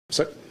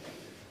Set?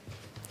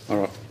 All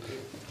right.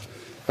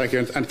 Thank you,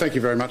 and thank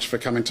you very much for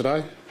coming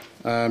today.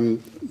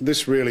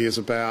 This really is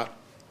about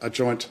a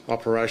joint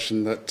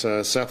operation that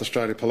South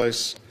Australia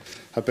Police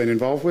have been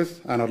involved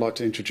with, and I'd like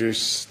to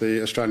introduce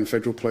the Australian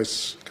Federal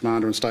Police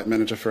Commander and State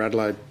Manager for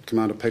Adelaide,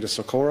 Commander Peter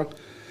Sykora.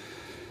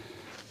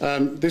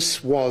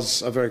 This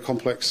was a very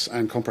complex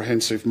and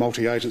comprehensive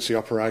multi-agency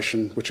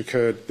operation which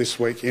occurred this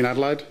week in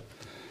Adelaide,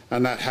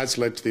 and that has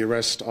led to the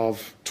arrest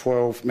of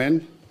 12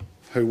 men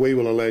who we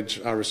will allege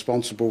are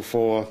responsible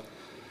for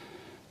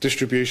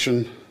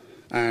distribution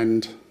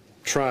and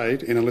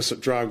trade in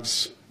illicit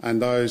drugs,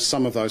 and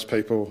some of those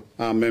people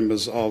are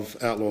members of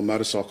outlaw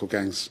motorcycle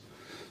gangs,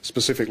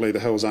 specifically the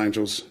Hells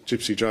Angels,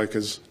 Gypsy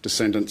Jokers,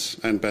 Descendants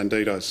and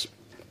Bandidos.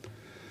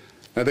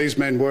 Now, these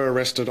men were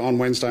arrested on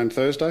Wednesday and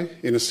Thursday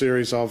in a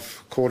series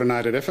of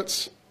coordinated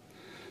efforts,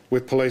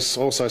 with police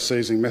also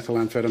seizing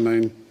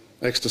methamphetamine,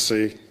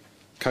 ecstasy,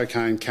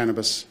 cocaine,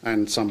 cannabis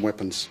and some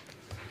weapons.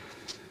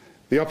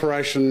 The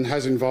operation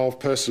has involved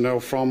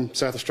personnel from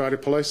South Australia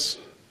Police,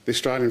 the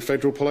Australian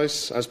Federal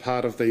Police as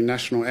part of the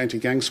National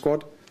Anti-Gang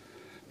Squad,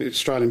 the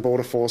Australian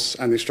Border Force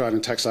and the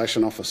Australian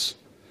Taxation Office.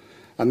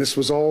 And this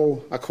was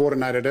all a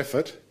coordinated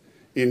effort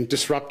in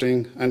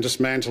disrupting and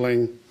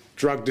dismantling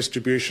drug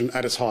distribution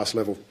at its highest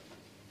level.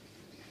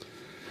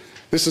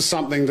 This is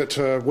something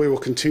that we will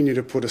continue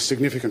to put a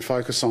significant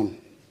focus on.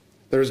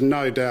 There is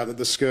no doubt that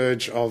the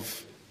scourge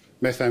of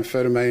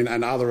methamphetamine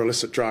and other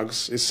illicit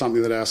drugs is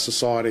something that our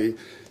society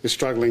is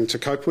struggling to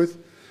cope with.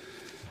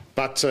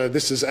 But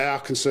this is our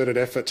concerted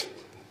effort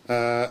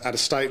at a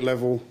state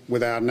level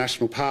with our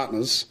national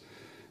partners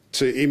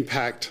to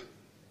impact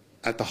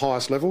at the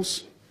highest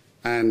levels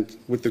and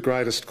with the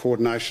greatest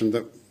coordination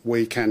that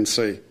we can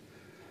see.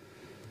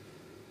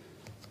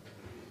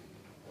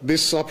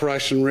 This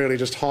operation really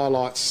just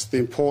highlights the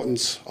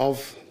importance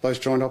of those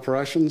joint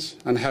operations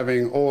and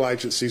having all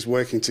agencies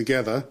working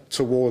together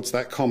towards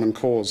that common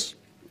cause.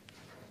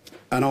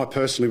 And I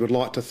personally would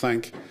like to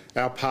thank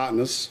our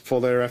partners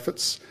for their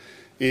efforts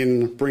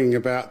in bringing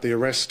about the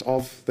arrest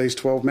of these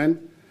 12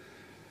 men.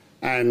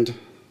 And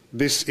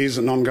this is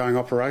an ongoing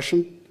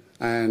operation,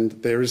 and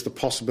there is the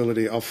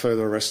possibility of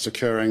further arrests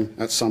occurring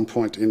at some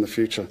point in the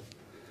future.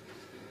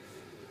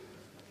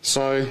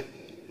 So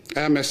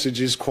our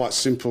message is quite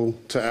simple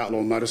to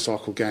outlaw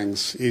motorcycle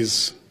gangs: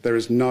 there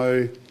is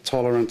no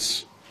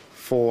tolerance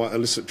for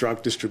illicit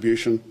drug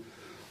distribution.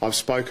 I've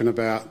spoken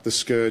about the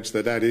scourge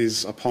that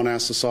is upon our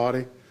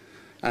society,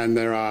 and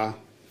there are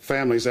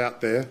families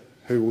out there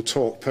who will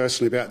talk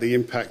personally about the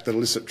impact that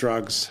illicit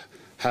drugs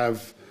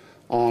have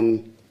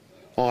on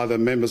either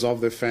members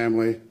of their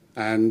family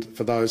and,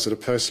 for those that are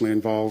personally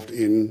involved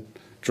in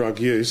drug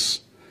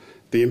use,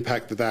 the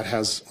impact that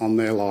has on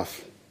their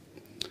life.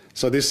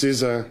 So this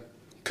is a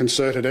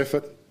concerted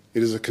effort.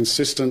 It is a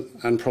consistent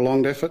and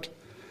prolonged effort,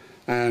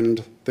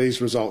 and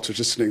these results are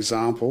just an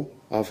example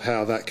of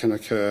how that can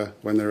occur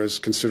when there is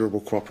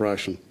considerable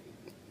cooperation.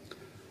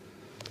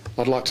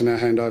 I'd like to now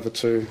hand over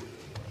to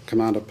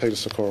Commander Peter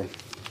Sykora.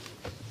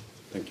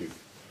 Thank you.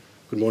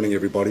 Good morning,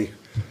 everybody.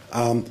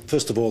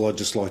 First of all, I'd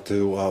just like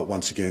to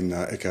once again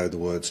echo the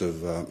words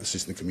of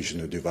Assistant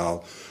Commissioner Duval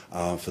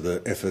for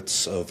the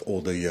efforts of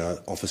all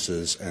the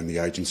officers and the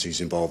agencies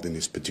involved in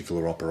this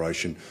particular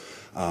operation.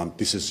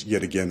 This is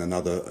yet again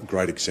another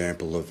great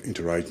example of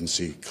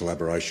interagency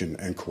collaboration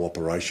and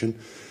cooperation.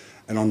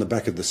 And on the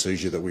back of the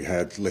seizure that we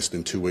had less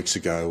than 2 weeks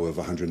ago of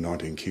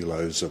 119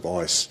 kilos of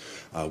ice,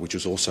 which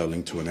was also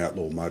linked to an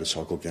outlaw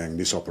motorcycle gang,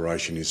 this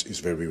operation is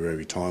very,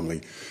 very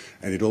timely.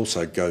 And it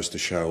also goes to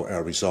show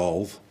our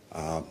resolve,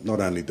 not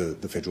only the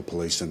Federal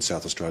Police and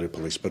South Australia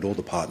Police, but all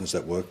the partners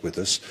that work with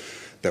us,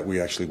 that we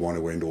actually want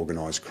to end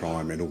organised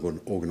crime and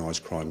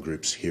organised crime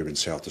groups here in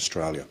South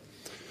Australia.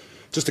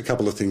 Just a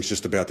couple of things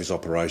just about this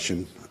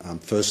operation.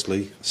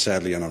 Firstly,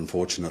 sadly and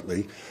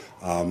unfortunately,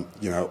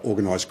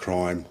 organised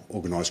crime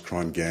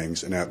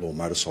gangs and outlaw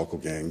motorcycle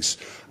gangs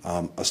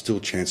are still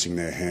chancing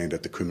their hand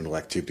at the criminal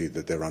activity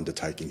that they're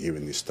undertaking here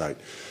in this state.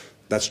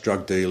 That's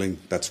drug dealing,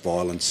 that's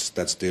violence,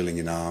 that's dealing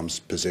in arms,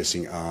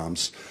 possessing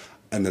arms,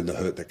 and then the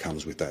hurt that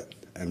comes with that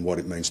and what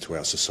it means to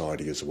our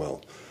society as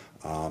well.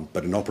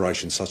 But an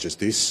operation such as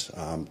this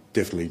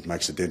definitely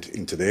makes a dent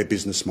into their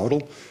business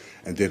model,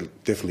 and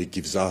definitely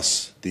gives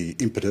us the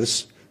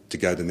impetus to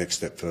go the next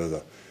step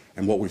further.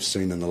 And what we've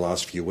seen in the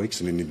last few weeks,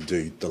 and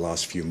indeed the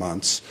last few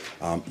months,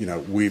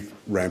 we've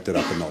ramped it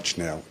up a notch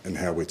now in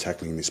how we're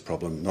tackling this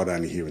problem, not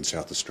only here in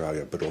South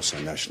Australia, but also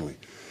nationally.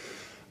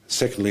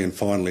 Secondly and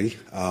finally,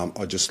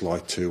 I'd just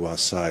like to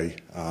say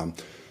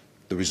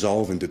the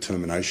resolve and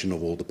determination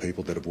of all the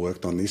people that have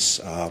worked on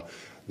this,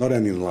 not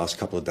only in the last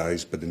couple of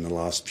days, but in the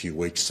last few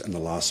weeks and the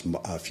last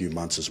few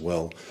months as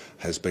well,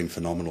 has been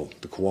phenomenal.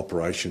 The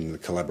cooperation and the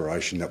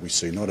collaboration that we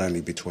see, not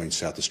only between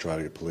South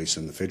Australia Police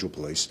and the Federal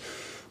Police,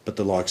 but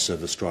the likes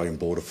of Australian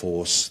Border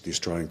Force, the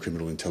Australian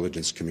Criminal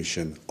Intelligence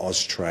Commission,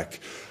 AUSTRAC,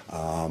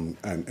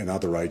 and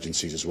other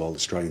agencies as well, the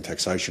Australian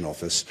Taxation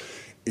Office,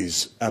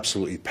 is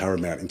absolutely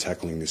paramount in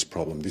tackling this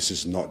problem. This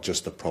is not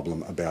just a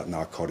problem about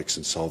narcotics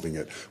and solving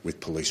it with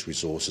police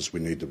resources. We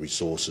need the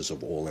resources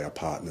of all our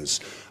partners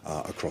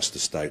across the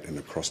state and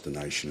across the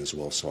nation as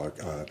well. So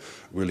I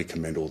really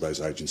commend all those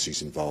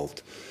agencies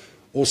involved.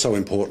 Also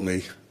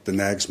importantly, the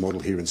NAGS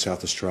model here in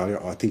South Australia,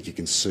 I think you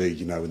can see,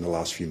 you know, in the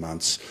last few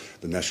months,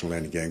 the National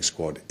Anti-Gang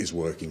Squad is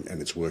working, and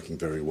it's working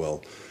very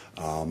well.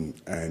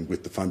 And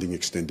with the funding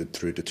extended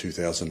through to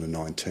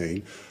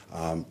 2019,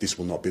 this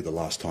will not be the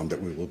last time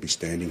that we will be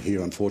standing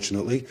here,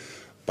 unfortunately.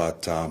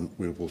 But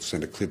we will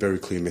send a very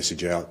clear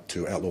message out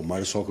to outlaw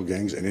motorcycle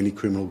gangs and any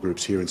criminal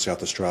groups here in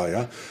South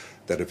Australia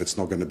that if it's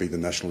not going to be the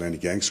National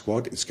Anti-Gang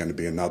Squad, it's going to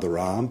be another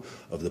arm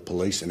of the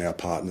police and our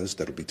partners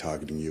that will be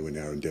targeting you in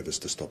our endeavours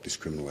to stop this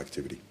criminal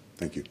activity.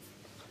 Thank you.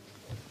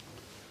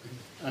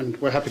 And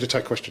we're happy to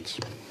take questions.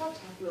 How tough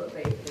will it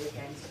be for the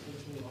gangs to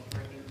continue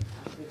operating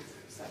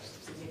with such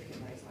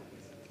significant ways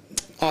like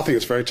this? I think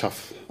it's very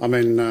tough. I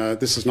mean,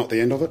 this is not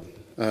the end of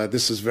it.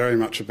 This is very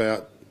much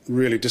about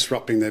really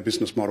disrupting their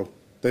business model.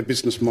 Their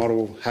business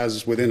model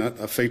has within it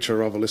a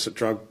feature of illicit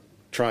drug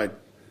trade,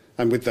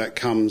 and with that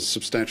comes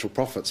substantial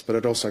profits, but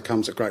it also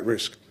comes at great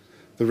risk.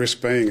 The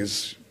risk being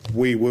is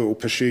we will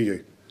pursue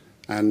you,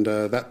 and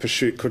that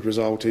pursuit could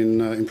result in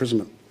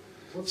imprisonment.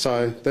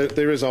 So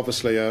there is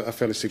obviously a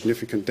fairly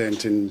significant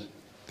dent in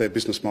their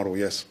business model,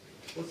 yes.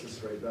 What's the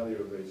street value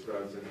of these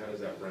drugs, and how does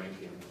that rank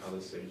in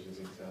other seizures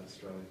in South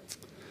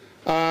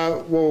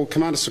Australia? Well,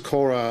 Commander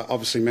Sykora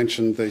obviously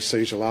mentioned the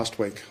seizure last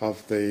week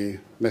of the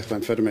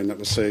methamphetamine that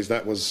was seized.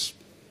 That was,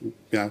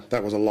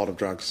 that was a lot of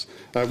drugs.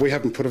 We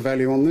haven't put a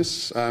value on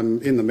this.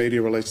 In the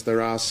media release,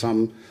 there are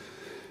some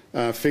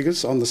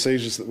figures on the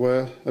seizures that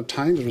were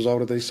obtained as a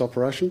result of these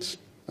operations,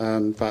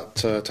 but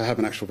to have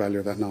an actual value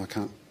of that, no, I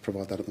can't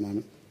provide that at the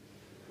moment.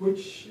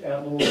 Which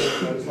outlaw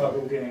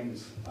motorcycle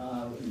gangs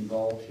are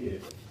involved here?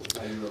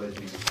 Are you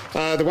alleging?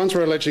 The ones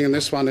we're alleging in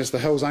this one is the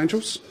Hells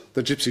Angels,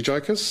 the Gypsy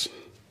Jokers,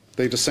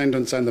 the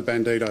Descendants and the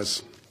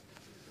Bandidos.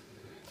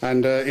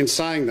 And in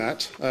saying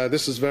that,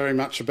 this is very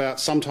much about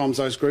sometimes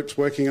those groups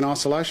working in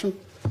isolation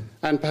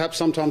and perhaps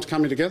sometimes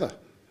coming together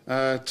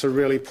to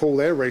really pool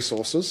their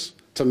resources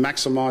to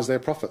maximise their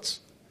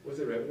profits. Was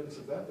there evidence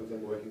of that, of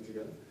them working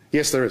together?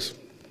 Yes, there is.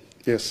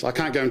 Yes, I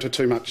can't go into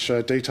too much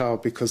detail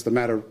because the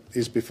matter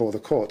is before the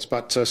courts,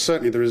 but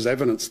certainly there is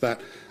evidence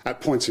that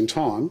at points in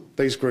time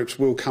these groups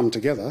will come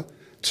together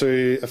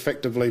to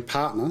effectively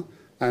partner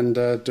and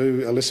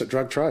do illicit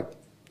drug trade.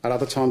 At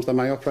other times they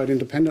may operate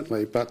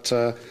independently, but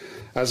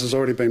as has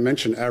already been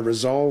mentioned, our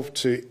resolve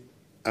to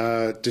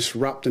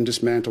disrupt and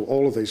dismantle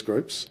all of these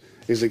groups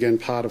is again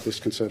part of this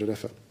concerted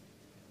effort.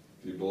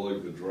 Do you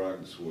believe the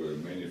drugs were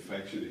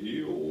manufactured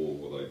here, or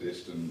were they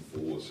destined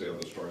for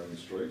South Australian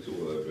streets, or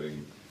were they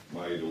being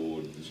made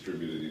or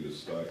distributed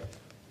interstate?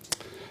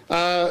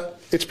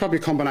 It's probably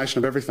a combination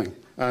of everything.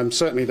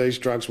 Certainly these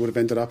drugs would have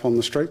ended up on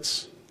the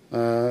streets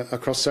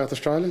across South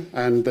Australia,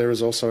 and there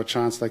is also a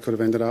chance they could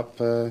have ended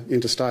up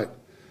interstate.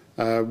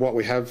 What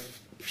we have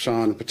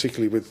shown,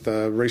 particularly with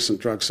recent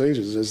drug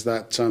seizures, is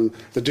that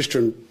the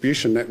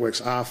distribution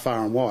networks are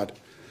far and wide,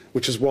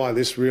 which is why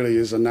this really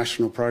is a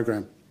national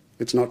program.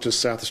 It's not just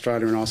South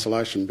Australia in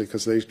isolation,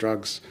 because these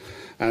drugs,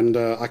 and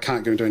I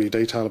can't go into any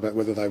detail about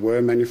whether they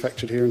were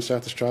manufactured here in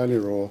South Australia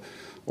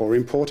or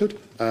imported,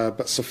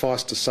 but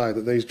suffice to say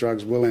that these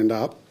drugs will end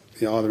up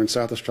either in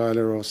South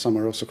Australia or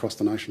somewhere else across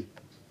the nation.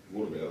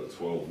 What about the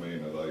 12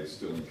 men? Are they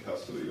still in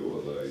custody, or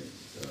are they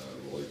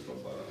released on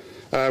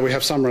bail? We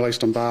have some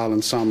released on bail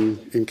and some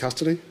in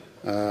custody,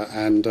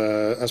 and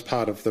as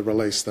part of the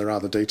release there are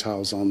the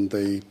details on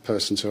the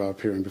persons who are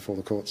appearing before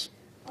the courts.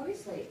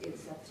 Obviously, in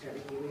South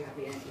Australia here we have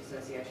the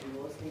anti-association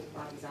laws. These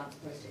parties aren't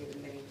supposed to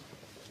even meet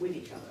with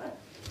each other.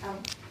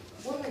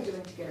 What are they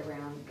doing to get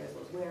around those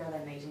laws? Where are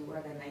they meeting? Where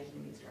are they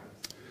making these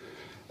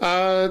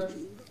drugs?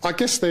 I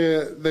guess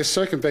they're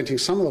circumventing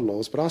some of the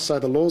laws, but I say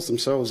the laws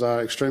themselves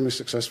are extremely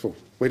successful.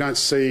 We don't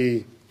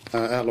see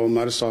outlaw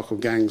motorcycle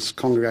gangs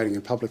congregating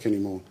in public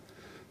anymore.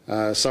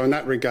 So in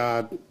that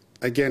regard,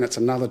 again, it's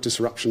another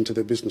disruption to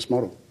their business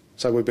model.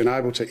 So we've been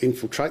able to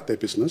infiltrate their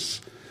business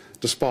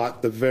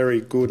despite the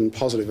very good and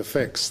positive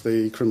effects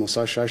the criminal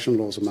association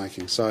laws are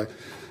making. So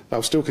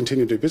they'll still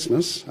continue to do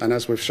business, and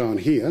as we've shown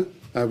here,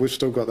 we've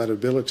still got that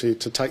ability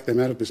to take them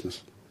out of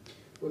business.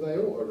 Were they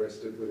all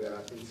arrested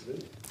without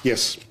incident?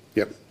 Yes,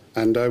 yep.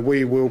 And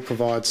we will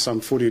provide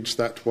some footage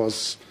that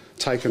was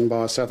taken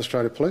by South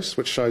Australia Police,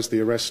 which shows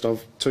the arrest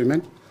of 2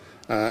 men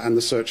and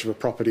the search of a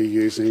property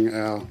using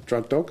our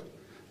drug dog.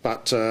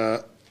 But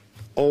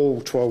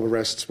all 12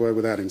 arrests were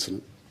without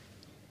incident.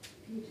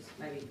 Can you just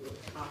maybe look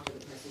after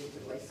the proceedings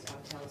at least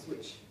tell us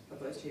which of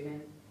those 2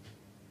 men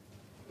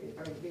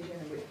are in division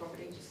and which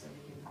property, just so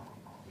we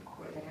can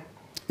work that out?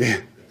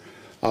 Yeah,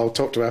 I'll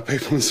talk to our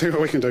people and see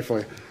what we can do for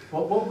you.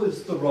 What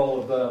was the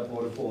role of the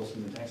Border Force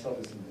and the tax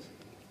office in this?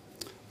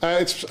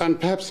 And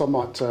perhaps I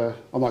might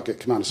get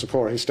Commander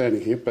Sykora, he's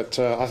standing here, but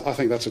I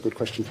think that's a good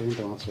question for him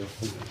to answer.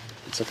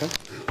 It's okay.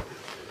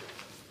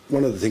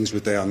 One of the things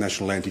with our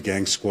National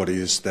Anti-Gang Squad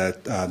is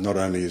that not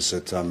only is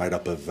it made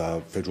up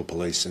of Federal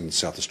Police and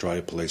South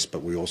Australia Police,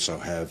 but we also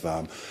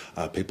have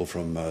people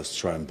from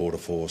Australian Border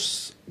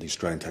Force, the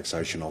Australian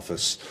Taxation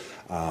Office,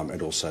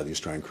 and also the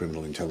Australian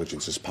Criminal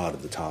Intelligence as part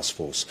of the task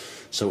force.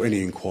 So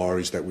any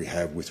inquiries that we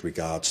have with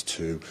regards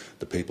to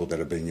the people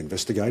that are being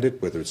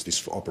investigated, whether it's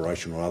this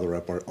operation or other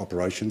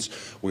operations,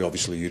 we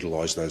obviously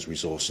utilise those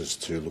resources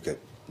to look at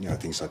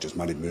things such as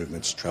money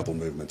movements, travel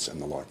movements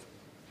and the like.